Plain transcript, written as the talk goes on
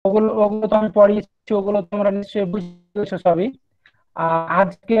ওগুলো তো আমি পড়িয়েছি, ওগুলো তোমরা নিশ্চয়ই বুঝেছো সবই।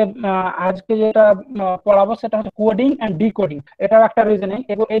 আজকে আজকে যেটা পড়াবো সেটা হচ্ছে কোডিং এন্ড ডিকোডিং। এটাও একটা রিজনিং,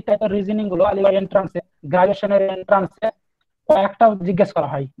 এবং এই টাইপের রিজনিং গুলো আলিবাগ এন্ট্রান্সে, গ্রাজুয়েশনের এন্ট্রান্সে কয়েকটা জিজ্ঞেস করা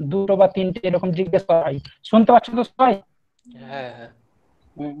হয়, দুটো বা তিনটে এরকম জিজ্ঞেস করা হয়। শুনতে পাচ্ছ তো সবাই? হ্যাঁ হ্যাঁ।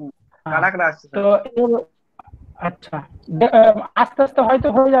 তো আচ্ছা, আস্তে আস্তে হয়তো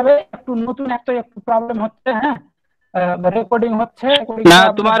হয়ে যাবে। একটু নতুন একটু প্রবলেম হচ্ছে, হ্যাঁ, রেকর্ডিং হচ্ছে। না,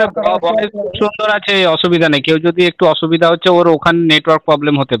 তোমার ভয়েস খুব সুন্দর আছে, অসুবিধা নেই। কেউ যদি একটু অসুবিধা হচ্ছে, ওর ওখানে নেটওয়ার্ক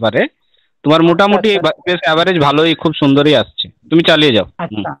প্রবলেম হতে পারে। তোমার মোটামুটি বেশ অ্যাভারেজ ভালোই, খুব সুন্দরই আসছে, তুমি চালিয়ে যাও।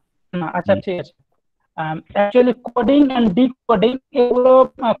 আচ্ছা আচ্ছা, ঠিক আছে। অ্যাকচুয়ালি কোডিং এন্ড ডিকোডিং, এগুলো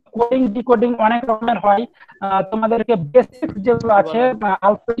কোডিং ডিকোডিং অনেক রকমের হয়। তোমাদেরকে বেসিক যেগুলো আছে,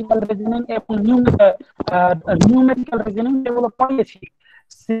 অ্যালফাবেটিক্যাল রিজনিং এবং নিউমেরিক্যাল রিজনিং যেগুলো পড়িয়েছি,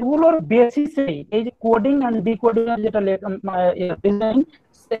 সেগুলোর বেসিসে এই যে কোডিং এন্ড ডিকোডিং এর যেটা রিজনিং,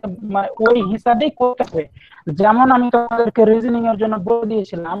 ওই হিসাবেই করতে হবে। যেমন আমি তোমাদেরকে রিজনিং এর জন্য বলে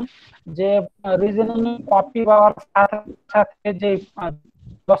দিয়েছিলাম যে রিজনিং কপি পাওয়ার সাথে সাথে যে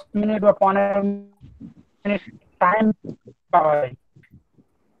 10 মিনিট বা 15 মিনিট টাইম পাওয়া যায়,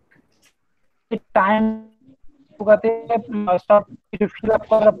 টাইম সব কিছু ফিল আপ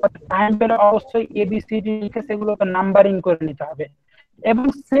করার পর টাইম পেলে অবশ্যই এবিসিডি লিখে সেগুলোকে নাম্বারিং করে নিতে হবে। এবং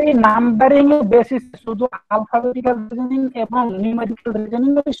সেই নাম্বারিং এর বেসিস শুধু অ্যালফাবেটিক্যাল রিজনিং এবং নিউমেরিক্যাল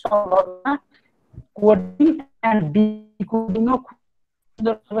রিজনিং এর সলভ হবে না, কোডিং এন্ড ডিকোডিং ও খুব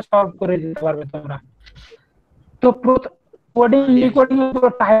সুন্দরভাবে সলভ করে দিতে পারবে তোমরা। তো কোডিং ডিকোডিং এর দুটো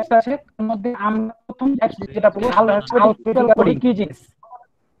টাইপস আছে, তার মধ্যে আমরা প্রথম যেটা পড়ব অ্যালফাবেটিক্যাল কোডিং। কি জিনিস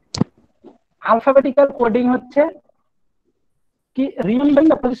অ্যালফাবেটিক্যাল কোডিং? হচ্ছে কি, remembering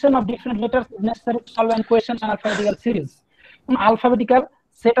the position of different letters necessary to solve N question in alphabetical series. Alphabetical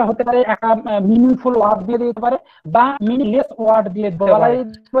সেটা হতে পারে একটা মিনিংফুল ওয়ার্ড দিয়ে দিতে পারে, বা মিনিংলেস ওয়ার্ড দিয়ে দিতে পারে।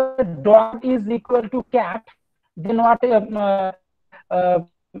 Dog is equal to cat, then what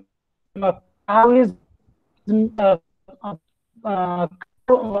cow is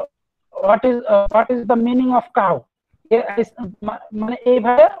what is the meaning of cow, মানে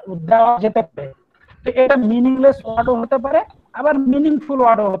এইভাবে দেওয়া যেতে পারে। তো এটা মিনিংলেস ওয়ার্ডও হতে পারে, আবার মিনিংফুল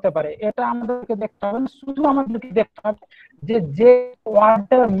ওয়ার্ডও হতে পারে। এটা আমাদেরকে দেখতে হবে, শুধু আমাদেরকে দেখতে হবে যে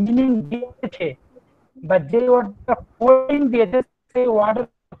ওয়ার্ডটার মিনিং দিয়েছে বা যে ওয়ার্ডটা কোডিং দিয়েছে, সেই ওয়ার্ডের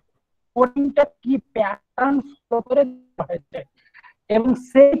কোডিংটা কি প্যাটার্ন ফলো করে হয়েছে, এবং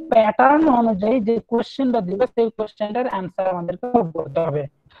সেই প্যাটার্ন অনুযায়ী যে কোশ্চেনটা দিবে সেই কোশ্চেনটার অ্যান্সার আমাদেরকে করতে হবে।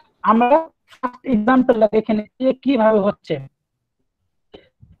 আমরা ফার্স্ট এক্সাম্পলটা দেখে নিচ্ছি কিভাবে হচ্ছে।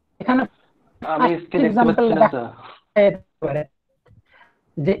 এখানে আমি স্ক্রিনে দেখতে পাচ্ছি না স্যার।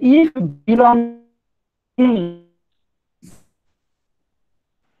 যে ইফ বিলংিং,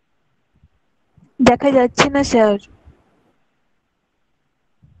 দেখা যাচ্ছে না স্যার।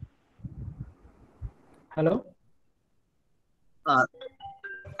 হ্যালো,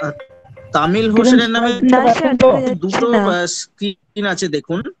 তামিল হোসেনের নামে দুটো না। স্ক্রিন আছে,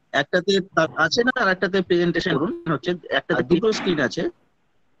 দেখুন। একটাতে আছে না, আর একটাতে প্রেজেন্টেশন করুন হচ্ছে। একটাতে দুটো স্ক্রিন আছে,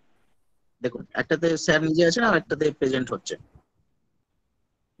 দেখুন। একটাতে স্যার নিজে আছেন, আর একটাতে প্রেজেন্ট হচ্ছে।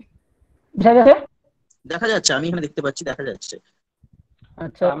 দেখা যাচ্ছে, আমি এখানে দেখতে পাচ্ছি, দেখা যাচ্ছে।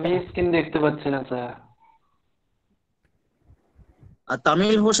 আচ্ছা, আমি স্ক্রিন দেখতে পাচ্ছি না স্যার। আর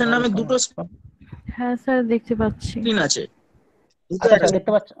তামিল হোসেন নামে দুটো হ্যাঁ স্যার, দেখতে পাচ্ছি। স্ক্রিন আছে,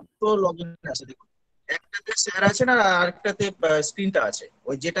 দেখতে পাচ্ছ? তো লগইন আছে, দেখুন। একটাতে স্যার আছে না, আর একটাতে স্ক্রিনটা আছে।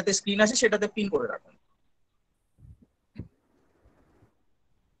 ওই যেটাতে স্ক্রিন আছে সেটাতে পিন করে রাখুন।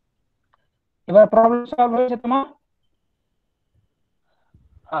 এবার প্রবলেম সলভ হয়েছে তোমার?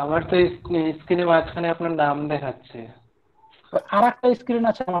 আমার তো স্ক্রিনে মাঝখানে আপনার নাম দেখাচ্ছে। আর একটা স্ক্রিন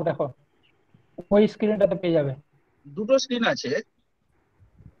আছে আমার, দেখো, ওই স্ক্রিনটাতে পেয়ে যাবে। দুটো স্ক্রিন আছে।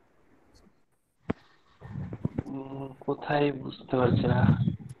 কোথায় বুঝতে পারছি না।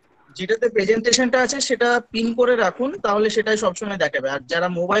 যেটাতে প্রেজেন্টেশনটা আছে সেটা পিন করে রাখুন, তাহলে সেটাই সবসময় দেখাবে। আর যারা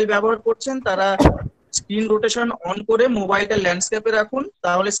মোবাইল ব্যবহার করছেন তারা স্ক্রিন রোটেশন অন করে মোবাইলটা ল্যান্ডস্কেপে রাখুন,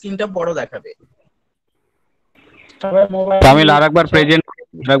 তাহলে স্ক্রিনটা বড় দেখাবে। তামিল আরেকবার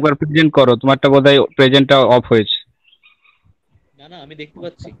প্রেজেন্ট করো, তোমারটা বোধহয় প্রেজেন্টটা অফ হয়েছে। না না, আমি দেখতে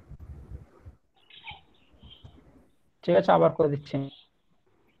পাচ্ছি। ঠিক আছে, আবার করে দিচ্ছি।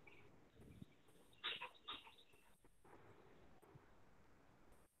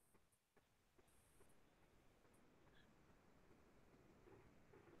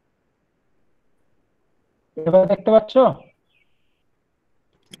 এবার দেখতে পাচ্ছ?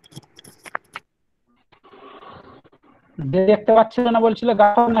 দেখতে পাচ্ছ না বলছিল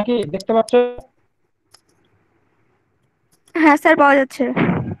গাফার, নাকি দেখতে পাচ্ছ? হ্যাঁ স্যার, পাওয়া যাচ্ছে।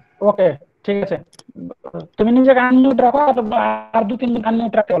 ওকে, ঠিক আছে। তুমি নিজে আনমিউট রাখো আর 2-3 জন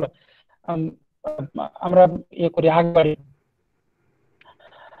আনমিউট রাখতে বলো। আমরা ইয়ে করি আগবাড়ি।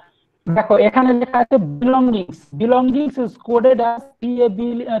 দেখো এখানে লেখা আছে belongings. Belongings is coded as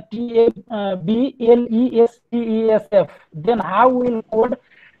TABLESTESF. Then how will code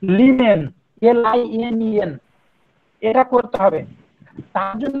linen? LINEN? এটা করতে হবে।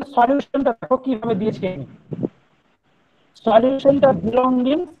 তার জন্য সলিউশনটা দেখো কিভাবে দিয়েছি আমি। সলিউশনটা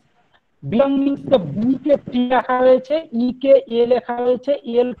belongings কে B কে T লেখা হয়েছে, E কে A লেখা হয়েছে,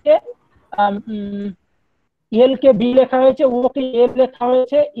 L কে B লেখা হয়েছে, O কে F লেখা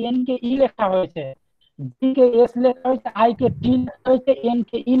হয়েছে, N কে E লেখা হয়েছে, G কে S লেখা হয়েছে, I কে T লেখা হয়েছে, N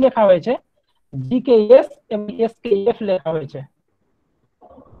কে E লেখা হয়েছে, G কে S এবং S কে F লেখা হয়েছে।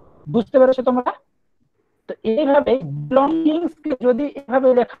 বুঝতে পেরেছো তোমরা? তো এইভাবে belongings কে যদি এভাবে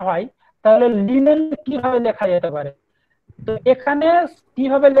লেখা হয় তাহলে লিনেন কিভাবে লেখা যেতে পারে? তো এখানে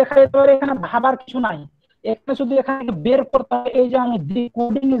কিভাবে লেখা যেতে পারে, এখানে ভাবার কিছু নাই। এখানে শুধু এখানে বের করতে হবে। এই যে আমি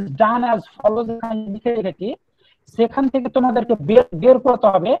decoding is done as follows এখানে লিখে রেখেছি, সেখান থেকে তোমাদেরকে বের করতে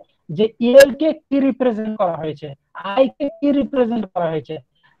হবে যে এল কে কি রিপ্রেজেন্ট করা হয়েছে, আই কে কি রিপ্রেজেন্ট করা হয়েছে।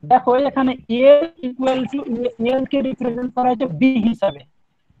 দেখো এখানে L equal to L K represent করা হয়েছে বি হিসাবে,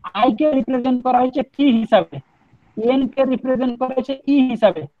 আই কে রিপ্রেজেন্ট করা হয়েছে টি হিসাবে, এন কে রিপ্রেজেন্ট করা হয়েছে ই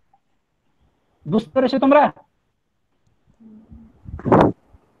হিসাবে। বুঝতে পেরেছো তোমরা?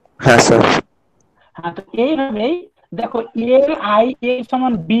 হ্যাঁ স্যার। হ্যাঁ, তো এইভাবেই দেখো এল আই এ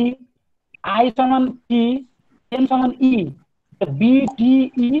সমান বি, আই সমান টি, এন সমান ই, বি টি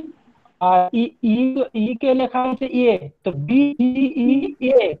ই, আর ই কে লেখা হয়েছে এ, তো বি টি ই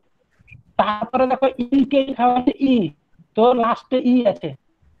এ। তারপরে দেখো এন কে লেখা হয়েছে ই, তো লাস্টে ই আছে।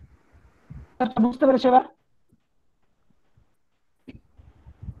 বুঝতে পেরেছো এবার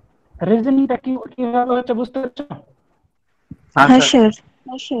রিজনিংটা কিভাবে হচ্ছে? বুঝতে পেরেছো? হ্যাঁ স্যার।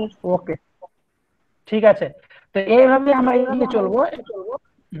 ওকে, ঠিক আছে। তো এইভাবে আমরা এগিয়ে চলবো।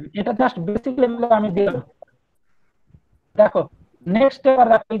 এটা জাস্ট বেসিক লেভেলে আমি দিলাম। দেখো নেক্সট এবার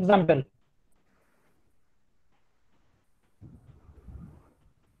দেখো example.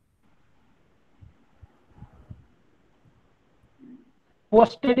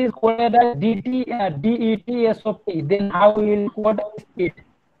 Posted is coded as DETSOP. Then how will code it?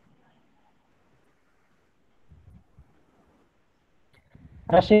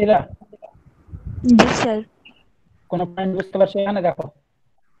 Rashida, G sir. কোন পয়েন্ট বুঝতে পারছো এখানে? দেখো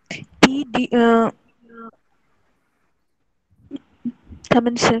টি ডি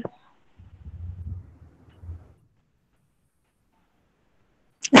থামেন স্যার।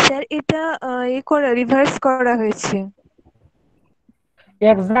 স্যার এটা রিভার্স করা হয়েছে।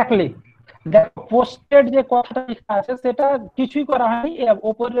 এক্স্যাক্টলি। দেখো পোস্টেড যে কথাটা লেখা আছে সেটা কিছুই করা হয়নি,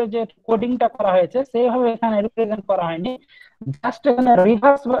 উপরে যে কোডিংটা করা হয়েছে সেইভাবে এখানে রিপ্রেজেন্ট করা হয়নি, জাস্ট এখানে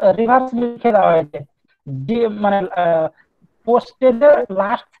রিভার্স লিখে দেওয়া হয়েছে। যে মানে পোস্টেড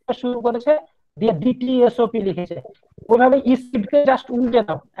লাস্ট থেকে শুরু করেছে দিয়ে ডিটিএসওপি লিখেছে, ওইভাবে ইসিডকে জাস্ট উল্টে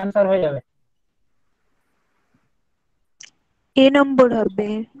দাও, অ্যান্সার হয়ে যাবে। এ নম্বর হবে।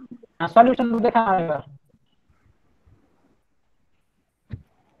 সলিউশন দেখা হবে এবার।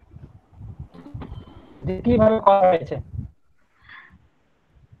 যে কিভাবে করা হয়েছে,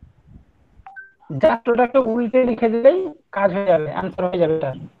 জাস্ট ওটাকে উল্টে লিখে দিলেই কাজ হয়ে যাবে, অ্যান্সার হয়ে যাবে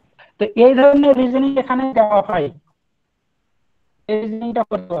এটা। তো এই ধরনের রিজনিং এখানে দেওয়া হয়, এই রিজনিংটা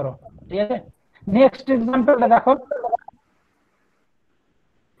করতে পারো। ঠিক আছে, নেক্সট এক্সাম্পলটা দেখো।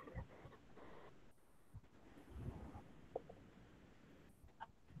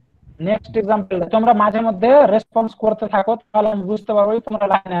 নেক্সট এক্সাম্পলটা তোমরা মাঝে মধ্যে রেসপন্স করতে থাকো, তাহলে আমি বুঝতে পারবো তোমরা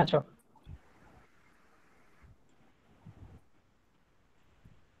লাইনে আছো।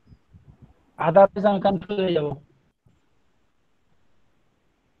 আদারওয়াইজ আমি কনফিউজ হয়ে যাবো।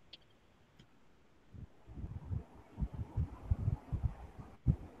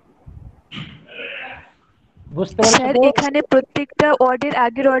 বুঝতে পারছো স্যার তো? এখানে প্রত্যেকটা ওয়ার্ডের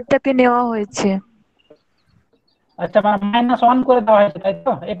আগের ওয়ার্ডটাকে নেওয়া হয়েছে। আচ্ছা, মানে -1 করে দেওয়া হয়েছে তাই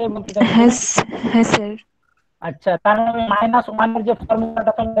তো? এটাই বলতে চাইছো হ্যাঁ তুমি? হ্যাঁ স্যার। আচ্ছা, তার মানে -1 এর যে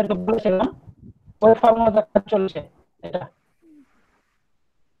ফর্মুলাটা তোমাদেরকে বলেছিলাম ওই ফর্মুলাটা কাজ চলছে। এটা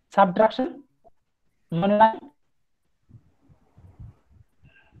সাবট্রাকশন, মনে নাই?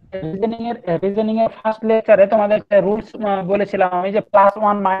 রিজনিং এর ফার্স্ট লেকচারে তোমাদের রুলস বলেছিলাম আমি, যে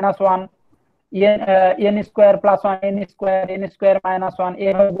 +1 -1 n স্কয়ার +1 n স্কয়ার -1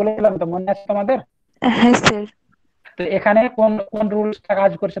 এইভাবে বলেছিলাম, তো মনে আছে তোমাদের? হ্যাঁ স্যার। তো এখানে কোন কোন রুলসটা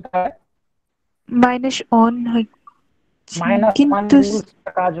কাজ করছে তাহলে? -1 -1 কিন্তু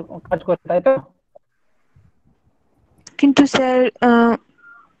রুলসটা কাজ করছে তাই তো? কিন্তু স্যার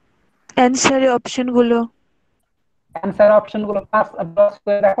অ্যানসারের অপশনগুলো অ্যান্সার অপশন গুলো প্লাস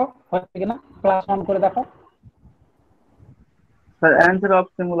করে দেখো হচ্ছে কিনা, প্লাস অন করে দেখো। স্যার অ্যান্সার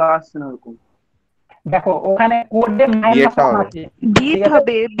অপশন গুলো আসছে না ওরকম। দেখো ওখানে কোডে বিয়েটা -1 হবে আছে, বি ঠিক আছে?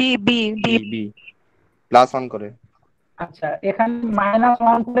 হবে, B B B B. B plus on করে। আচ্ছা, এখানে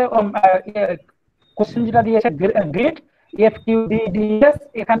 -1 করে কোশ্চেন যেটা দিয়েছে grid F Q D D S,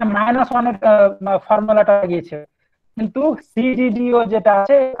 এখানে -1 এর ফর্মুলাটা গিয়েছে, কিন্তু সিডিডিও যেটা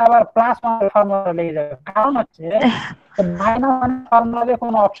আছে আবার +1 এর ফর্মুলা লেগে যাবে। কারণ হচ্ছে -1 এর ফর্মুলাতে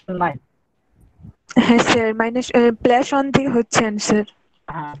কোনো অপশন নাই। হ্যাঁ স্যার, মাইনাস প্লাস অন দিয়ে হচ্ছে অ্যান্সার।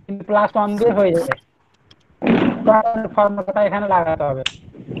 হ্যাঁ, কিন্তু +1 দিয়ে হয়ে যাবে, ফর্মুলাটা এখানে লাগাতে হবে।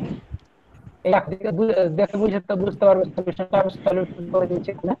 এই দেখে বুঝতে পারবে সলিউশনটা আমি সলিউশন করে দিচ্ছি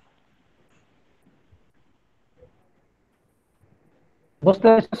এখানে। বুঝতে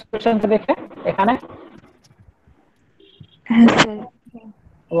পেরেছো সলিউশনটা দেখে এখানে? হ্যাঁ স্যার।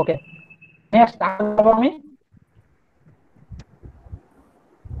 ওকে, নেক্সট আগাবো আমি।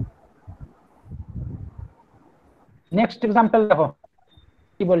 নেক্সট एग्जांपल দেখো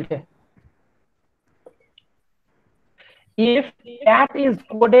কি বলছে। If that is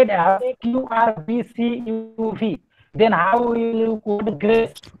coded as QRBCUV, then how will you code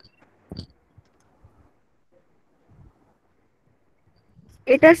grace?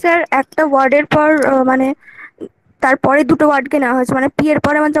 এটা স্যার একটা ওয়ার্ডের পর মানে তারপরে দুটো ওয়ার্ডকে নেওয়া হয়েছে, মানে পি এর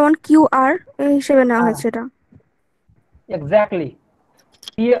পরে মানে যেমন কিউ আর হিসেবে নেওয়া হয়েছে এটা। এক্স্যাক্টলি।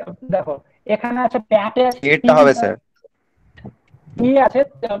 দেখো এখানে আছে প্যাটে আছে এটা হবে স্যার। কি আছে,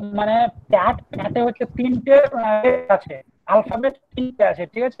 মানে প্যাটে হচ্ছে 3টে আছে, অ্যালফাবেট 3টে আছে,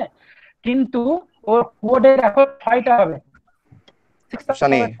 ঠিক আছে? কিন্তু ওর কোডে দেখো 6টা হবে, 6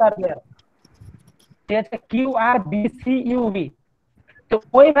 অপশন এ। ঠিক আছে, Q R B C U V. তো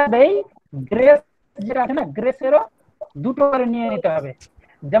ওইভাবেই গ্রেস যেটা আছে না, গ্রেসেরও দুটো করে নিয়ে নিতে হবে।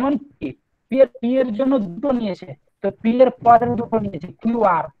 যেমন পি এর জন্য দুটো নিয়েছে, তো পি এর পরে দুটো নিয়েছে কিউ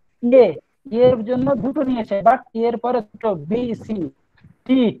আর। এ এর জন্য দুটো নিয়েছে, বাট এর পরে দুটো বি সি।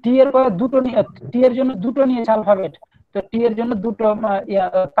 টি এর পরে দুটো টি এর জন্য দুটো নিয়েছে অ্যালফাবেট, তো টি এর জন্য দুটো,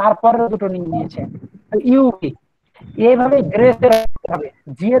 তারপরে দুটো নিয়েছে ইউপি। এইভাবে গ্রেসের হবে।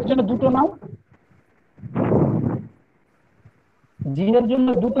 জি এর জন্য দুটো নাও, জি এর জন্য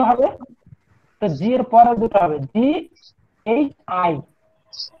দুটো হবে, তো জি এর পরে দুটো হবে জি এইচ আই।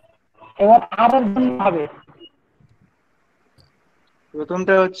 এবার আর এর জন্য হবে,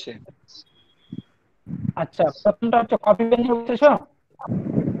 প্রথমটা হচ্ছে। আচ্ছা প্রথমটা হচ্ছে কপি পেন নিয়ে বসেছো?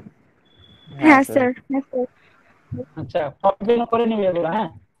 হ্যাঁ স্যার। আচ্ছা কপি পেন করে নিবে এগুলো, হ্যাঁ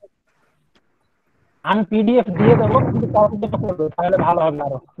আমি পিডিএফ দিয়ে দেবো, কিন্তু কপি পেন করবে তাহলে ভালো হবে,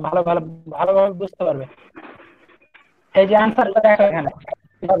 আরো ভালোভাবে বুঝতে পারবে। এই যে অ্যান্সারটা দেখো এখানে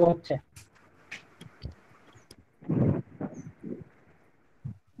কিভাবে হচ্ছে।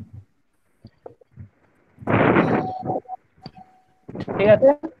 ঠিক আছে,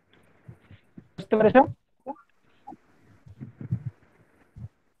 বুঝতে পেরেছো?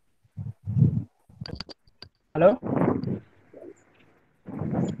 হ্যালো?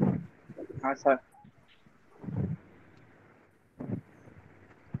 হ্যাঁ স্যার।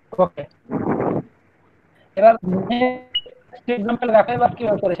 ওকে, এবার নেক্সট एग्जांपल দেখো এবার কি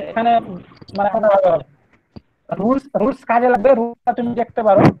করেছে এখানে, মানে ভালো হবে। রুলস কাজে লাগবে, রুলসটা তুমি দেখতে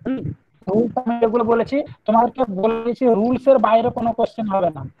পারো। রুলস আমি যেগুলো বলেছি তোমাদেরকে বলেছি, রুলস এর বাইরে কোনো কোশ্চেন হবে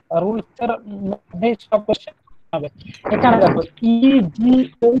না, রুলস এর মধ্যেই সব কোশ্চেন হবে। এখানে দেখো ই G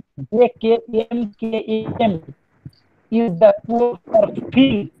H J K M K M is the code for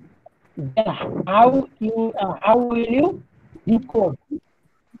field, then how will you decode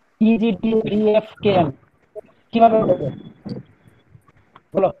EGDFKM? কিভাবে করবে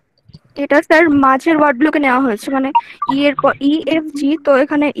বলো? এটা স্যার মাঝের ওয়ার্ডগুলোকে নেওয়া হয়েছে, মানে ই এর পর ই এফ জি, তো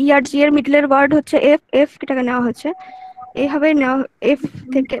এখানে ই আর জি এর মিডলের ওয়ার্ড হচ্ছে এফ, এটাকে নেওয়া হয়েছে এইভাবে নেওয়া, এফ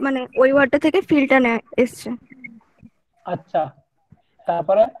থেকে মানে ওই ওয়ার্ডটা থেকে ফিল্ডটা এসছে। আচ্ছা,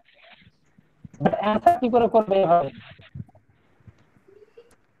 তারপরে অ্যানসার কি করে করবে এভাবে?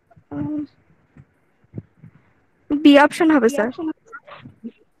 বি অপশন হবে স্যার।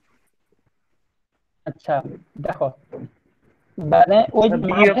 আচ্ছা দেখো, মানে ওই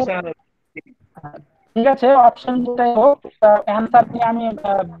বি অপশন। ঠিক আছে, অপশন যেটাই হোক, অ্যানসার নিয়ে আমি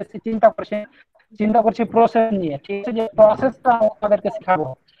বেশি চিন্তা করছি প্রসেস নিয়ে, ঠিক আছে? যে প্রসেসটা আমাদেরকে শেখাবো,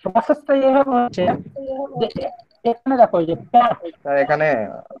 প্রসেসটা এইভাবে হচ্ছে যে এখানে দেখো যে স্যার এখানে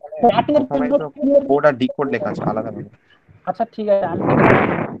প্যাটের প্রথমে জন্য তো কোড আর ডিকোড লেখা আছে আলাদা ভাবে। আচ্ছা ঠিক আছে, আমি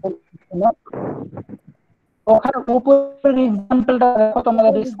ওখানে উপরের एग्जांपलটা দেখো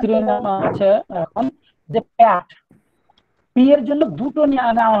তোমাদের স্ক্রিনে আছে এখন, যে প্যাট পি এর জন্য দুটো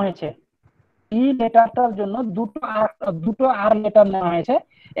নেওয়া হয়েছে, ই লেটারটার জন্য দুটো আর লেটার নেওয়া হয়েছে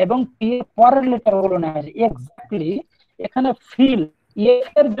এবং পি এর পরের লেটার গুলো নেওয়া হয়েছে। এক্স্যাক্টলি এখানে ফিল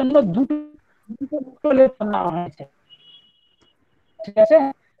এফ এর জন্য দুটো লেটার নেওয়া হয়েছে, ঠিক আছে?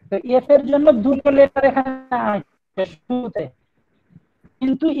 তো এফ এর জন্য দুটো লেটার এখানে নেওয়া হয়েছে শুরুতে,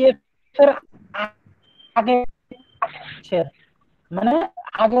 কিন্তু এফ এর আগে মানে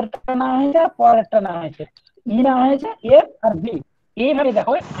আগেরটা নেওয়া হয়েছে আর পরেরটা নেওয়া হয়েছে। ই নেওয়া হয়েছে এফ আর বি। এইভাবে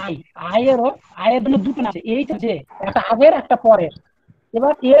দেখো আই এর জন্য দুটো আছে, এইচ জে, একটা আগের একটা পরের।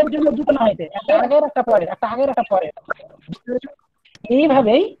 এবার এর জন্য দুটো না হয়েছে, একটা আগের একটা পরের, একটা আগের একটা পরের।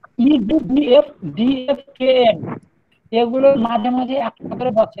 এইভাবেই E D D F K M এগুলোর মাঝে মাঝে একটা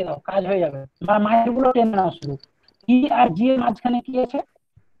করে বসিয়ে দাও, কাজ হয়ে যাবে। বা মাঝগুলো টেনে নাও শুধু। ই আর জি এর মাঝখানে কি আছে?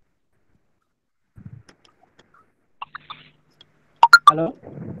 Hello,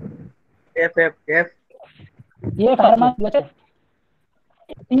 F F F F R মাঝ আছে,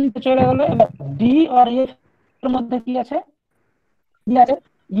 তিনটে চলে গেল। এবার ডি আর এফ এর মধ্যে কি আছে? কি আছে?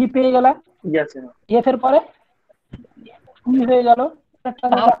 ই পেয়ে গেলাম, ই আছে। এফ এর পরে ই হয়ে গেল। একটা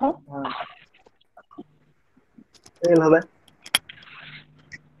দেখো, এল হবে।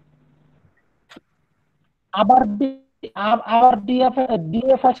 আবার আবার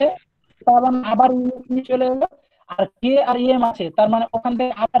ডিএফ আছে, তার মানে আবার ই চলে এলো। আর কে আর এম আছে, তার মানে ওখান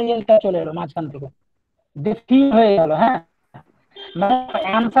থেকে আবার এলটা চলে এলো মাঝখান থেকে, দেখি হয়ে গেল। হ্যাঁ, মানে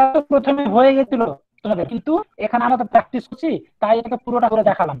অ্যান্সার তো প্রথমে হয়ে গেছিল তোমাদের, কিন্তু এখানে আমরা তো প্র্যাকটিস করছি তাই এটাকে পুরোটা করে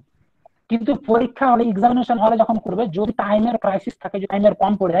দেখালাম। কিন্তু পরীক্ষা হলে, এক্সামিনেশন হলে যখন করবে, যদি টাইমের ক্রাইসিস থাকে, যদি টাইমের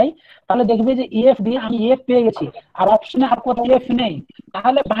কম পড়ে যায়, তাহলে দেখবে যে এফ দিয়ে আমি এফ পেয়ে গেছি আর অপশনে আর কোথাও এফ নেই,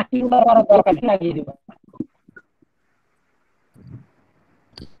 তাহলে বাকিগুলো করার দরকার নেই, লাগিয়ে দিব।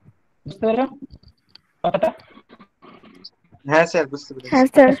 বুঝতে পেরেছো কথাটা? হ্যাঁ স্যার, বুঝতে পেরেছি। হ্যাঁ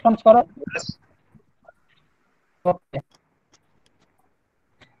স্যার। রেসপন্স করো। ওকে,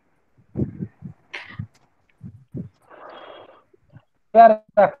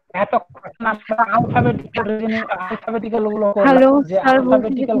 এতক্ষণ আমরা আলফাবেটিক্যাল গুলো হ্যালো করলাম, যে স্যার,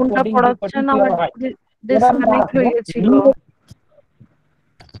 বলছি যে আলফাবেটিক্যাল কোনটা কোডিং ডিকোডিং পড়াচ্ছেন আমার কিভাবে হয়। এবার আমরা ডিসকানেক্ট আসবো হয়ে গেছিল।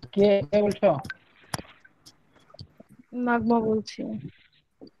 কে বলছো? মাগমা বলছি।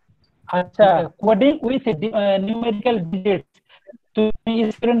 আচ্ছা, কোডিং উইথ নিউমেরিক্যাল ডিজিটস, তুমি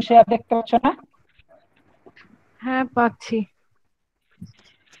স্ক্রিন শেয়ার দেখতে পাচ্ছ না? হ্যাঁ পাচ্ছি।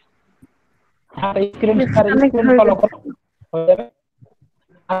 হ্যাঁ, স্ক্রিন ডিসকানেক্ট হয়ে ফলো গেছে। করো, হয়ে যাবে।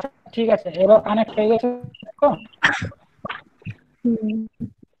 আচ্ছা ঠিক আছে, এবার কানেক্ট হয়ে গেছে তো?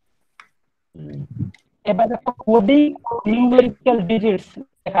 এবার দেখো কোডিং নিউমেরিক্যাল ডিজিটস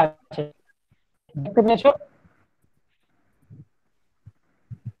লেখা আছে, দেখতে পেয়েছো?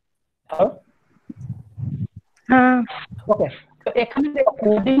 হ্যালো, হ্যাঁ। ওকে। তো এখানে যে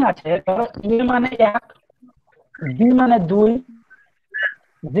কোডিং আছে, ধরো এ মানে 1, বি মানে 2,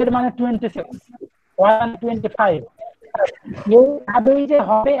 জেড মানে 26, ওয়াই মানে 25। এইভাবেই যে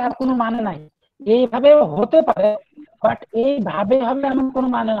হবে আর কোনো মানে নাই। এইভাবে হতে পারে, বাট এইভাবে হবে এমন কোনো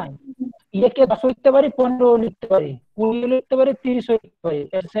মানে নাই। একে 10 লিখতে পারি, 15 লিখতে পারি, 20 লিখতে পারি, 30 লিখতে পারি।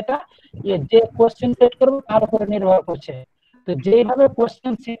 সেটা যে কোশ্চেন সেট করবো তার উপরে নির্ভর করছে। তো যেভাবে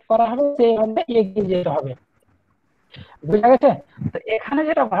কোশ্চেন সেট করা হবে সেইভাবে এগিয়ে যেতে হবে। বুঝা গেছে? তো এখানে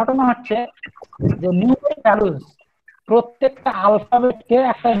যেটা ঘটনা হচ্ছে যে নিউমেরিক ভ্যালুজ, প্রত্যেকটা আলফাবেটকে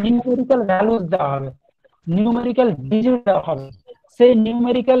একটা নিউমেরিক্যাল ভ্যালুজ দেওয়া হবে, নিউমেরিক্যাল ডিজিট দেওয়া হবে। সেই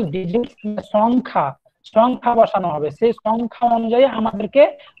নিউমেরিক্যাল ডিজিট সংখ্যা বসানো হবে। সেই সংখ্যা অনুযায়ী আমাদেরকে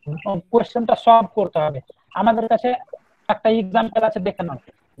কোশ্চেনটা সলভ করতে হবে। আমাদের কাছে একটা एग्जांपल আছে, দেখে নাও।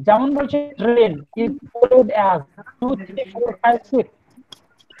 যেমন বলছে train is coded as 2 3 4 5 6।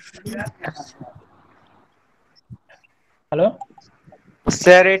 Hello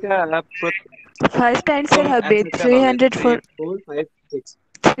sir, এটা ফার্স্ট অ্যান্সার হবে 304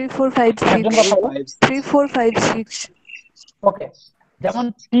 3 4 5 6 একজন 3456 কথা বলো। 3456। ওকে, যেমন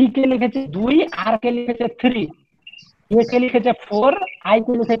টি কে লিখেছে 2, আর কে লিখেছে 3, এ কে লিখেছে 4, আই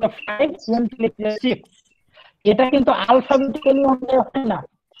কে লিখেছে 5, এম কে লিখেছে 6। এটা কিন্তু আলফাবেটিক্যালি অনুযায়ী হয় না।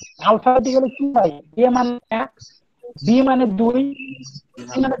 আলফাবেটিক্যালি কি হয়? এ মানে 1, বি মানে 2,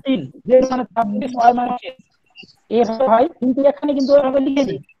 সি মানে 3, জেড মানে 26, ওয়াই মানে 6। এভাবে হয়, কিন্তু এখানে কিন্তু ওইভাবে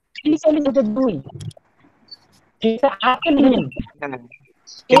লিখেছি। টি কে লিখেছে 2, ঠিক আছে, আর কে লিখেছে।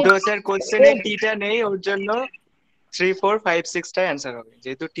 কিন্তু স্যার কোশ্চেনে টিটা নেই, ওর জন্য 3 4 5 6 টা অ্যান্সার হবে,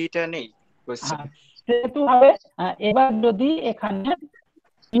 যেহেতু টিটা নেই কোশ্চেন। হ্যাঁ, সেহেতু হবে। এবার যদি এখানে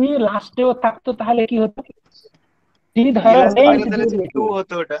টি লাস্টেও থাকতো তাহলে কি হতো? টি ধরো রেঞ্জ দিয়ে দিয়েছে, 2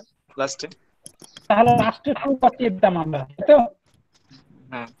 হতো ওটা লাস্টে। তাহলে লাস্টে 2 বসিয়েতাম আমরা, তাই তো?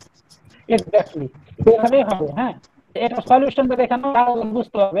 হ্যাঁ, এক্স্যাক্টলি এভাবে হবে। হ্যাঁ, এটা সলিউশনটা দেখানো তাহলে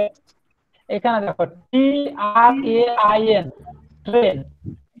বুঝতে হবে। এখানে দেখো টি আর এ আই এন, ট্রেন,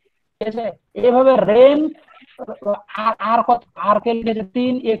 ঠিক আছে, এইভাবে রেঞ্জ আর আর কত, আর কে লিখেছে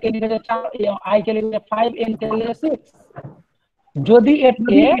 3, এ কে লিখেছে 4, আই কে লিখেছে 5, এন কে লিখেছে 6। যদি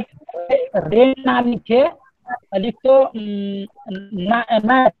এতে রেঞ্জ না লিখে লিখতো না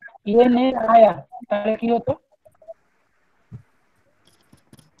না এন এ আয়া, তাহলে কি হতো?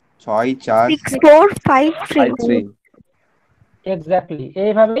 6 4 6453। 5 3। এক্স্যাক্টলি,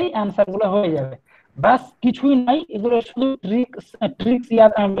 এইভাবেই অ্যান্সার গুলো হয়ে যাবে। বাস কিছুই নাই, এগুলো শুধু ট্রিক্স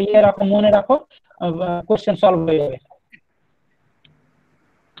ইয়ে রাখো, মনে রাখো, কোশ্চেন সলভ হয়ে যাবে।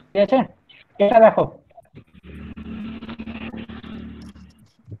 ঠিক আছে, এটা দেখো।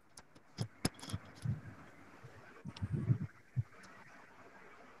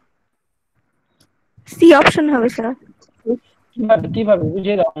 সি অপশন হবে স্যার। কিভাবে কিভাবে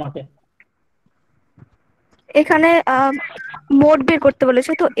বুঝিয়ে দাও আমাকে। এখানে মোড বের করতে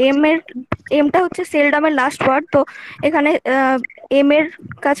বলেছে, তো এমটা হচ্ছে সেলডামের লাস্ট ওয়ার্ড, তো এখানে এম এর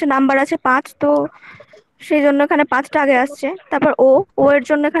কাছে নাম্বার আছে 5, তো সেই জন্য এখানে 5টা আগে আসছে। তারপর ও এর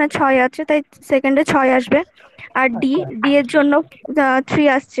জন্য এখানে 6 আছে, তাই সেকেন্ডে 6 আসবে। আর ডি এর জন্য 3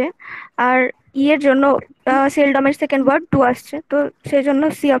 আসছে। আর ই এর জন্য সেলডামের সেকেন্ড ওয়ার্ড 2 আসছে, তো সেই জন্য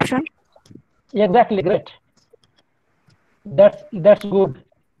C option. Exactly, great, that's good.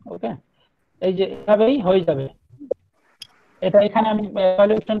 ওকে, এই যে এভাবেই হয়ে যাবে। এটা এখানে আমি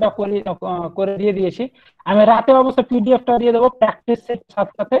সলিউশনটা করে দিয়ে দিয়েছি। আমি রাতে অবশ্য পিডিএফটা দিয়ে দেবো, প্র্যাকটিসের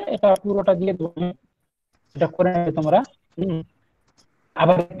সাথে সাথে এটা পুরোটা দিয়ে দেবো। এটা করে নেবে তোমরা,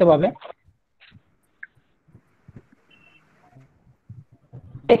 আবার দেখতে পাবে।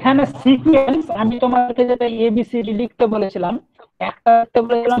 এখানে সিকোয়েন্স আমি তোমাদেরকে যেটা এবিসিডি লিখতে বলেছিলাম, একটা লিখতে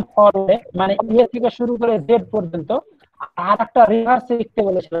বলেছিলাম ফরওয়ার্ডে, মানে এ থেকে শুরু করে জেড পর্যন্ত, আর একটা রিভার্সে লিখতে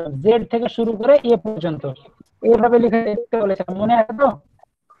বলেছিলাম, জেড থেকে শুরু করে এ পর্যন্ত। এইভাবে লিখতে বলেছিলাম, মনে আছে তো?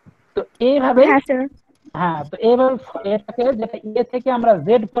 তো এইভাবে, হ্যাঁ স্যার। হ্যাঁ, তো এইভাবে এটাকে, যেটা এ থেকে আমরা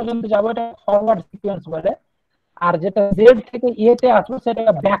জেড পর্যন্ত যাবো, এটা ফরওয়ার্ড সিকোয়েন্স বলে। আর যেটা জেড থেকে এ তে আসবো সেটা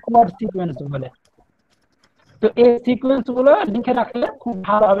ব্যাকওয়ার্ড সিকোয়েন্স বলে। তো এই সিকোয়েন্স গুলো লিখে রাখলে খুব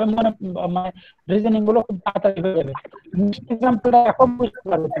ভালো হবে, মানে রিজনিং গুলো খুব তাড়াতাড়ি হয়ে যাবে। এক্সাম্পলটা এখন বুঝতে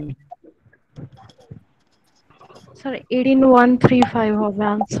পারবে তুমি। স্যার 18135 হবে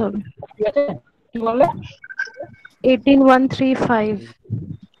आंसर। ঠিক আছে, কি বললে? 18135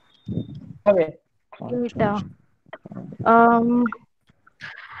 হবে এটা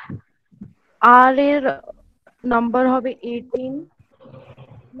আর এর নাম্বার হবে 18,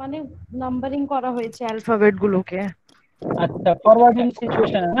 মানে নাম্বারিং করা হয়েছে অ্যালফাবেট গুলোকে। আচ্ছা, ফরওয়ার্ডিং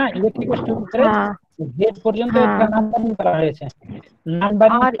সিচুয়েশন না, এ থেকে শুরু করে হ্যাঁ জেড পর্যন্ত হ্যাঁ। এটা নাম্বারিং করা হয়েছে।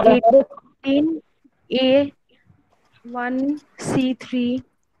 নাম্বারিং আর করার পরে 18 A1 C3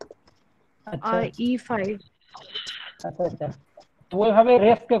 আচ্ছা আর E5। আচ্ছা আচ্ছা, তো ওইভাবে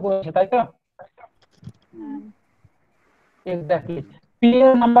রেসকে করেছে, তাই তো? এক্স্যাক্টলি। পি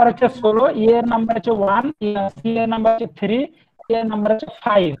এর নাম্বার হচ্ছে 16, ই এর নাম্বার হচ্ছে 1, সি এর নাম্বার হচ্ছে 3, এ এর নাম্বার হচ্ছে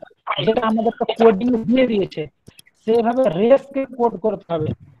 5, যেটা আমাদেরকে কোডিং দিয়ে দিয়েছে। সেভাবে রেসকে কোড করতে হবে।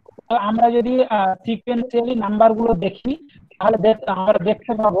 তো আমরা যদি সিকোয়েন্সিয়ালি নাম্বার গুলো দেখি, তাহলে আমরা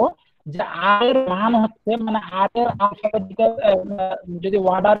দেখতে পাবো যে আর এর মান হচ্ছে, মানে আর এর আলফাবেটিক্যাল যদি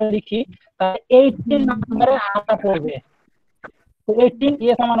অর্ডারে লিখি, তাহলে 18 নম্বরে আরটা পড়বে। তো 18,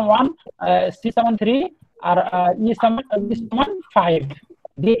 এ সমান 1, সি সমান 3, আর ই সমান 5।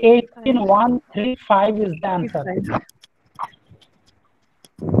 The 18 1 3 5 is the answer.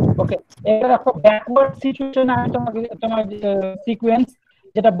 ওকে, এটা দেখো ব্যাকওয়ার্ড সিচুয়েশন। আমি তোমার সিকোয়েন্স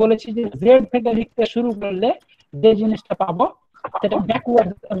যেটা বলেছি, যে জেড থেকে লিখতে শুরু করলে যে জিনিসটা পাবো সেটা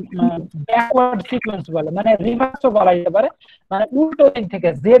ব্যাকওয়ার্ড সিকোয়েন্স বলে, মানে রিভার্সও বলা যেতে পারে। মানে উল্টো দিক থেকে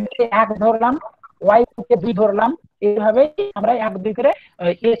জেড কে 1 ধরলাম, ওয়াই কে 2 ধরলাম, এইভাবে আমরা 1 2 করে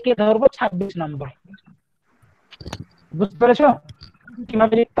এ কে ধরবো 26 নম্বর। বুঝতে পেরেছো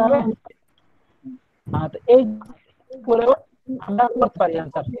কিভাবে লিখতে হবে? তো এই করেও আমরা করতে পারি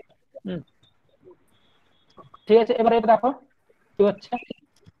आंसर। ঠিক আছে, এবারে এটা দেখো কি হচ্ছে।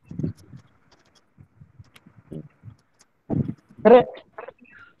 কারেক্ট।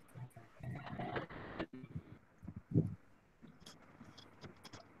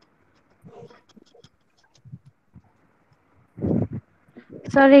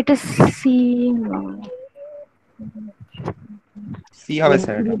 স্যার এটা সি সি হবে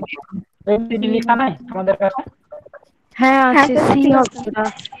স্যার এটা। এমসিডি লেখা নাই আমাদের কাছে? হ্যাঁ আছে, সি হবে না।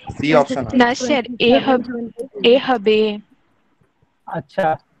 সি অপশন না স্যার, এ হবে। আচ্ছা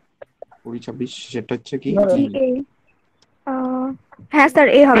 20 26 সেটা হচ্ছে কি হ্যাঁ স্যার,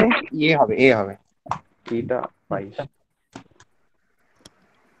 এ হবে। এ হবে এটা 22।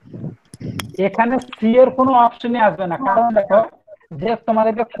 এখানে সি এর কোনো অপশনই আসবে না, কারণ দেখো যে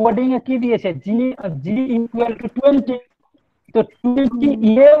তোমাদেরকে কোডিং এ কি দিয়েছে, জি জি ইকুয়াল টু 20, তো 20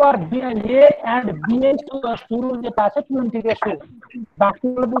 এ আর বি, এ এন্ড বি এর শুরু যেটা আছে 20 দিয়ে শুরু,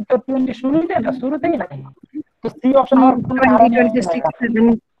 বাকিগুলো তো 20 শুরুতে না, শুরুতেই নাই। তো সি অপশন হওয়ার কোনো কারণই নাই। 26, 7,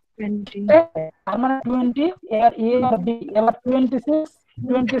 20. তার মানে 20 এর এ আর বি, এবার 26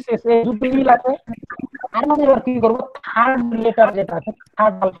 এই দুটো মিল আছে। আর মানে এবার কি করবো, থার্ড লেটার যেটা আছে,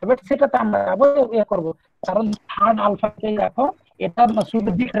 থার্ড অ্যালফাবেট, সেটাতে আমরা যাবো, ইয়ে করবো। কারণ থার্ড অ্যালফাবেটে দেখো এটা শুধু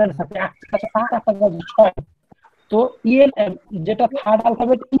ডিফারেন্স আছে, একটা আছে 5, একটা আছে 6। তো ই যেটা থার্ড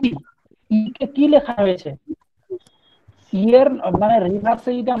অ্যালফাবেট ই কে কি লেখা হয়েছে, ই এর মানে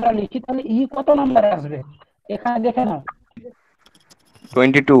রিভার্সে যদি আমরা লিখি তাহলে ই কত নম্বরে আসবে এখানে দেখে নাও।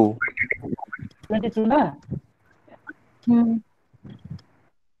 22। 22 না?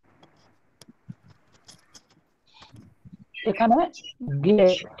 এখানে গিয়ে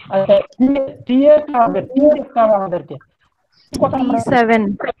আচ্ছা টি এর কি হবে, টি দেখতে হবে আমাদেরকে। কত নম্বর? 7.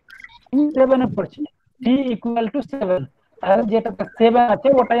 7 এ পড়ছে, টি ইকুয়াল টু 7। তাহলে যেটা 7 আছে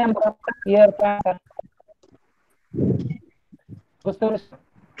ওটাই আমরা ইয়ার বুঝতে পেরেছো?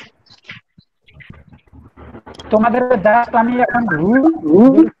 তোমাদের জাস্ট আমি এখন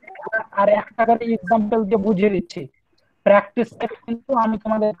রুল আর একটা করে एग्जांपल দিয়ে বুঝিয়ে দিচ্ছি। প্র্যাকটিস সেট কিন্তু আমি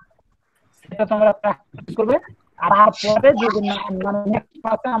তোমাদের, সেটা তোমরা প্র্যাকটিস করবে। আর তারপরে যদি মানে নেক্সট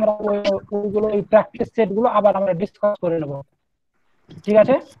ক্লাসে আমরা ওইগুলো এই প্র্যাকটিস সেটগুলো আবার আমরা ডিসকাস করে নেব, ঠিক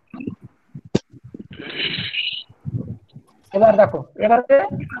আছে? এবার দেখো, এবারে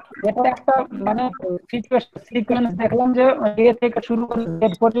এটা একটা মানে সিকোয়েন্স দেখলাম যে এ থেকে শুরু করে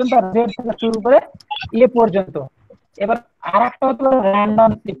জেড পর্যন্ত, আর জেড থেকে শুরু করে এ পর্যন্ত। এবার আরেকটা হলো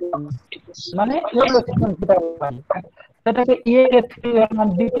র্যান্ডম সিকোয়েন্স, মানে এগুলো সিকোয়েন্স যেটা বলি সেটাকে এ এর 3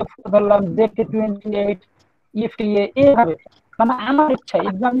 মানে বি কে 4 ধরলাম, জেড কে 28, ইফ এ এইভাবে। মানে আমার ইচ্ছা,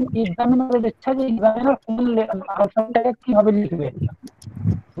 এক্সামিনারের ইচ্ছা যে এক্সামিনার কোন আলফাবেটটাকে কিভাবে লিখবে,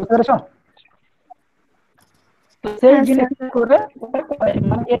 বুঝতে পেরেছো? তো সেই জিনিস করে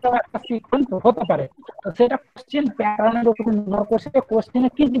মানে এটা একটা সিকোয়েন্স হতে পারে। তো সেটা কোশ্চেন প্যাটার্নের উপর নির্ভর করছে, কোশ্চেনে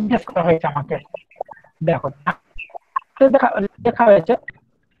কি জিজ্ঞেস করা হয়েছে আমাকে। দেখো লেখা হয়েছে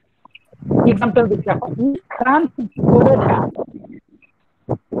एग्जांपल देखो, फ्रांस করে ডান,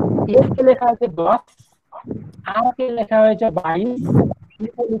 এর কে লেখা হয়েছে 10, আর কে লেখা হয়েছে 22, ই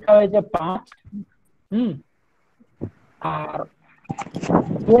কে লেখা হয়েছে 5, আর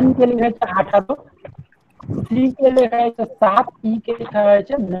এন কে লেখা হয়েছে 18, সি কে লেখা হয়েছে 7, ই কে লেখা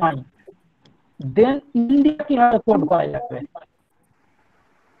হয়েছে 9। দেন ইন্ডিয়া কিভাবে কোড করা যাবে?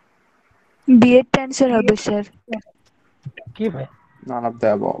 বি এর অ্যান্সার হবে স্যার। কি ভাই? None of the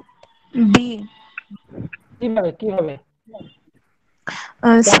above. B. কিভাবে?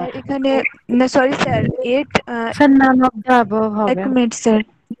 স্যার এখানে না, sorry sir, 8 sir none of the above এক হবে। মিনিট স্যার,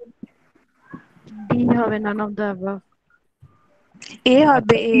 ডি হবে নান অফ দ্য অ্যাবভ। এ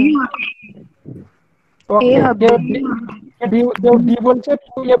হবে, এ হবে। কেউ ডি বলছে,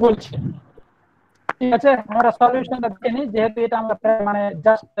 কেউ এ বলছে। ঠিক আছে, আমরা সলিউশনটা দেখে নিই, যেহেতু এটা আমরা মানে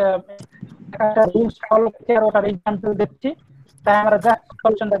জাস্ট একটা রুলস ফলো করতে আর ওটার एग्जांपल দেখছি, তাই আমরা জাস্ট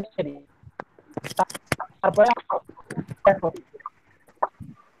সলিউশনটা দেখে নিই। তারপরে দেখো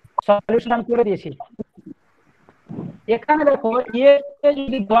সলিউশন আমি করে দিয়েছি। এখানে দেখো এ তে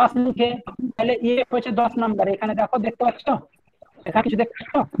যদি 10 লিখে তাহলে এ হচ্ছে 10 নাম্বার। এখানে দেখো, দেখতে পাচ্ছ? এখানে কিছু দেখতে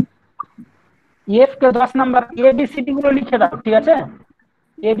পাচ্ছ? F K 10 number, A B C D গুলো লিখে দাও, ঠিক আছে?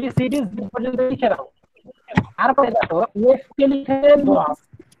 এ বি সি ডি পর্যন্ত লিখে দাও। তারপরে দেখো এফ কে লিখে 10,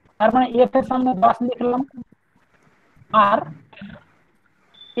 তার মানে এফ এর সামনে 10 লিখলাম। আর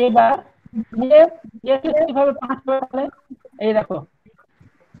এবার এ কে কিভাবে 5 হবে? এই দেখো,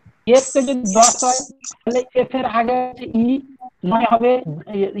 এফ কে যদি 10 হয় তাহলে এফ এর আগে আছে ই, 9 হবে,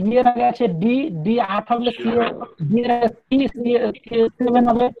 ই এর আগে আছে ডি, ডি 8 হবে, সি এর ডি এর আগে সি 7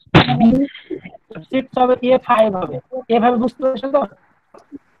 হবে, বি 6 হবে, এ 5 হবে। এভাবে বুঝতে পারছো তো?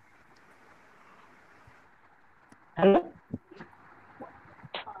 হ্যালো,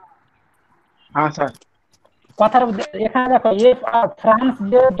 হ্যাঁ স্যার। কথার এখানে দেখো এ ফ্রান্স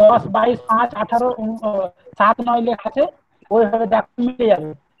যে 10, 22, 5, 18, 7, 9 লেখা আছে, ওইভাবে দেখো মিলে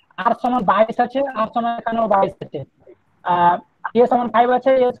যাবে। আর সমান 22 আছে, আর সমান এখানেও 22 আছে, এ সমান 5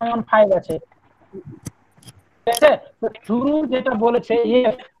 আছে, এ সমান 5 আছে, ঠিক আছে? তো শুরু যেটা বলেছে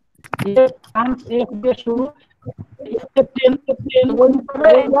এফ, ফ্রান্স এফ দিয়ে শুরু,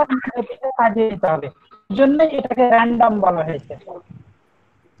 কাজে দিতে হবে, এই জন্য এটাকে র্যান্ডম বলা হয়েছে।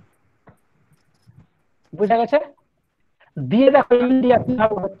 বুঝা গেছে? দিয়ে দেখো ইন্ডিয়া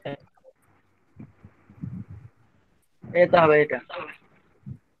কিভাবে হচ্ছে। এটা হবে এটা।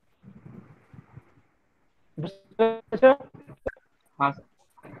 বুঝতে পেরেছো? হ্যাঁ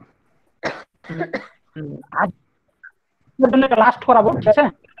আজ লাস্ট করাবো, ঠিক আছে?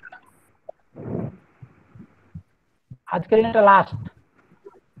 আজকের এটা লাস্ট।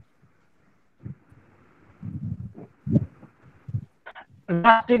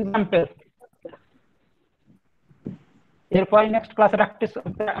 লাস্ট এক্সাম্পল, এরপর নেক্সট ক্লাসে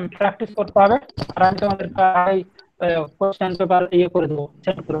প্র্যাকটিস করতে হবে। আর আমি তোমাদের কোশ্চেন পেপার ইয়ে করে দেবো,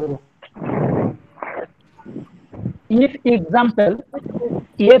 সেট করে দেবো। If example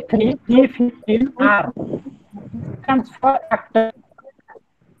A3 P15 R stands for actor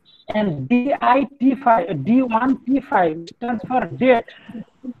and D1 P5 stands for date,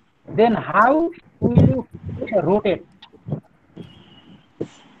 then how will you rotate?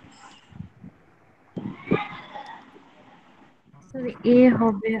 Sir এ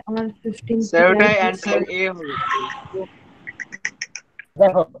হবে আমার 15 স্যার ওটা অ্যানসার এ হবে।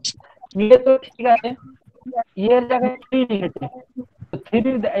 দেখো এ তো ঠিক আছে, এর জায়গায় 3 লিখেছে, তো 3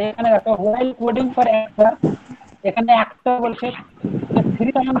 এখানে দেখো while coding for actor, এখানে actor বলছে, 3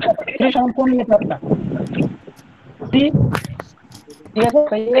 সমান 3 সমান কোন লেটারটা? T, ঠিক আছে,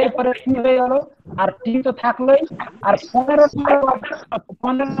 তো এরপরে T হয়ে গেল, আর T তো থাকলোই, আর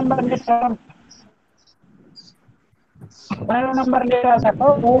 15 নাম্বার লেটার, 15 নাম্বার লেটার দেখো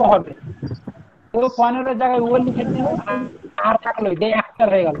ও হবে, তো 15 জায়গায় ও লিখে দিল, আর থাকলোই, যে actor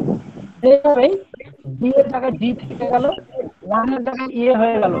হয়ে গেল। এইভাবেই ডি এর জায়গায় ডি থেকে গেল, ওয়ান এর জায়গায় এ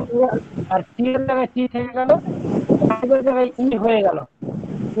হয়ে গেল, আর টি এর জায়গায় টি থেকে গেল, ফাইভ এর জায়গায় ই হয়ে গেল।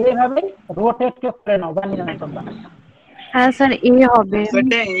 এইভাবেই রোটেট কে করে নাও, বানিয়ে নাও তোমরা। হ্যাঁ স্যার এ হবে,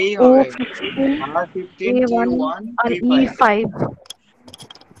 সেটা এই ও হবে, 15 R15 A1 T1 আর T5 E5।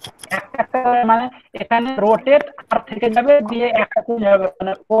 একটা মানে এখানে রোটেট আর থেকে যাবে, দিয়ে একটা চেঞ্জ হবে,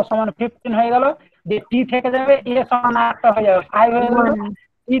 মানে ও সমান 15 হয়ে গেল, দিয়ে টি থেকে যাবে, এ সমান আরেকটা হয়ে যাবে 5 হয়ে গেল,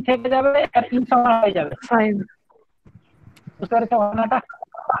 ই থেকে যাবে আর ই সমান হয়ে যাবে 5। বুঝতে পারছো ঘটনাটা?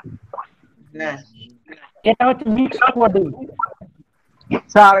 হ্যাঁ এটা হচ্ছে মিক্সড কোডিং।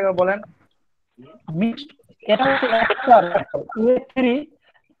 স্যার আরেকবার বলেন। মিক্সড, এটা হচ্ছে অ্যাক্টর A3,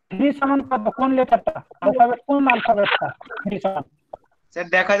 3 সমান কত, কোন লেটারটা, অ্যালফাবেট, কোন অ্যালফাবেটটা 3 সমান? স্যার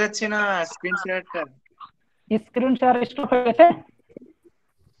দেখা যাচ্ছে না স্ক্রিন শেয়ারটা। স্ক্রিন শেয়ার স্টপ হয়ে গেছে?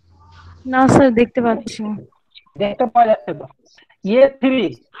 না স্যার দেখতে পাচ্ছি। দেখতে পাওয়া যাচ্ছে তো। A3,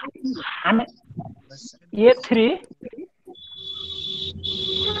 আমি A3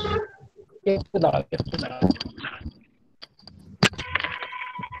 একটু দাঁড়াও, একটু দাঁড়াও।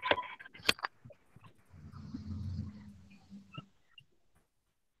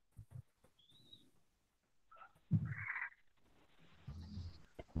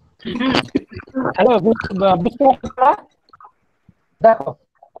 হ্যালো, বুঝতে পারছো? দেখো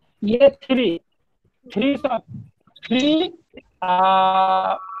A3,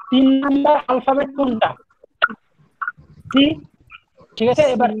 3 নাম্বার অ্যালফাবেট কোনটা? সি, ঠিক আছে।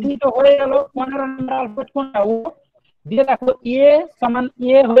 এবার সি তো হয়ে গেল, 15 নাম্বার অ্যালফাবেট কোনটা? ও, দিয়ে দেখো এ সমান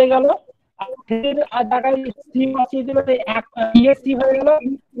এ হয়ে গেল, আর 3 এর জায়গায় সি বসিয়ে দিল, এ সি হয়ে গেল,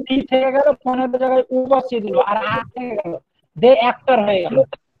 সি থেকে গেল, 15 জায়গায় ও বসিয়ে দিল, আর আর থেকে গেল, দে অ্যাক্টর হয়ে গেল,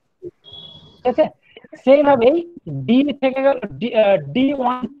 ঠিক আছে। সেইভাবেই ডি থেকে গেল,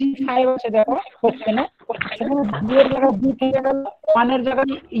 D1 T5 আছে দেখো কোশ্চেনে, সেখানে ডি এর জায়গায় ডি থেকে গেল, 1 এর জায়গায়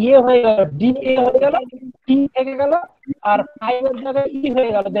এ হয়ে গেল, ডি এ হয়ে গেল, টি থেকে গেল, আর 5 এর জায়গায় ই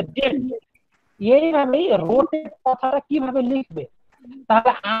হয়ে গেল, দ্য ডেট। এইভাবেই রোটেট কথাটা কিভাবে লিখবে,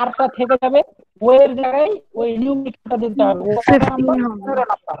 তাহলে আরটা থেকে যাবে, ও এর জায়গায় ওই নিউমেরিকটা দিতে হবে, ও কত নাম্বার? 15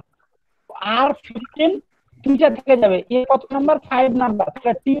 নাম্বার। আর 15 দুইটা থেকে যাবে, এ কত নাম্বার? 5 নাম্বার,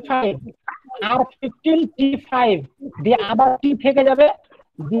 তাহলে T5, আর 15 T5, দিয়ে আবার টি থেকে যাবে,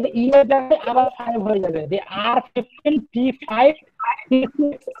 দিয়ে ই এর জায়গায় আবার 5 হয়ে যাবে, দিয়ে আর 15 T5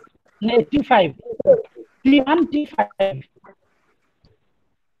 T5 T1 T5,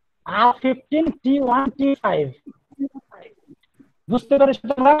 আর 15 T1 T5। বুঝতে পেরেছো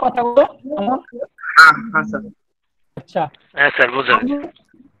তোমরা কথাগুলো আমার? হ্যাঁ স্যার। আচ্ছা, হ্যাঁ স্যার বুঝলাম।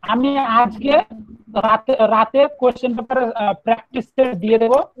 আমি আজকে রাতে কোশ্চেন পেপারে প্র্যাকটিস সেট দিয়ে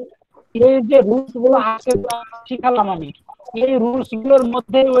দেবো। এই যে রুলস গুলো আজকে শিখালাম আমি, এই রুলস গুলোর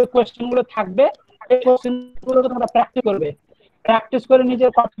মধ্যে ওই কোশ্চেন গুলো থাকবে, এই কোশ্চেন গুলো তোমরা প্র্যাকটিস করে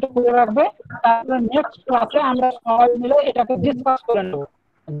নিজের কপিতে করে রাখবে। তারপরে নেক্সট ক্লাসে আমরা সবাই মিলে এটাকে ডিসকাস করে নেব,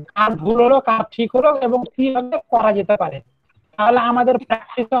 কার ভুল হলো, কার ঠিক হলো, এবং কিভাবে করা যেতে পারে। তাহলে আমাদের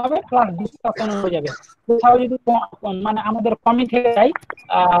প্র্যাকটিস হবে, প্লাস ডিসকাশন হয়ে যাবে। কোথাও যদি মানে আমাদের কমি থেকে যায়,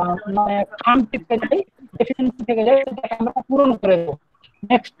 মানে খামতি থেকে যায়, ডেফিসিয়েন্সি থেকে যায়, সেটাকে আমরা পূরণ করে দেবো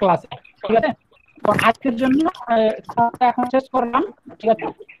নেক্সট ক্লাসে, ঠিক আছে। তো আজকের জন্য ক্লাসটা এখন শেষ করলাম, ঠিক আছে।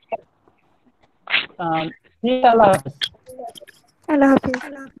 আল্লাহ হাফেজ। আল্লাহ হাফিজ।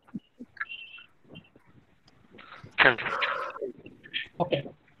 ওকে,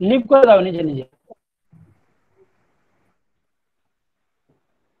 লিভ করে দাও নিজে নিজে।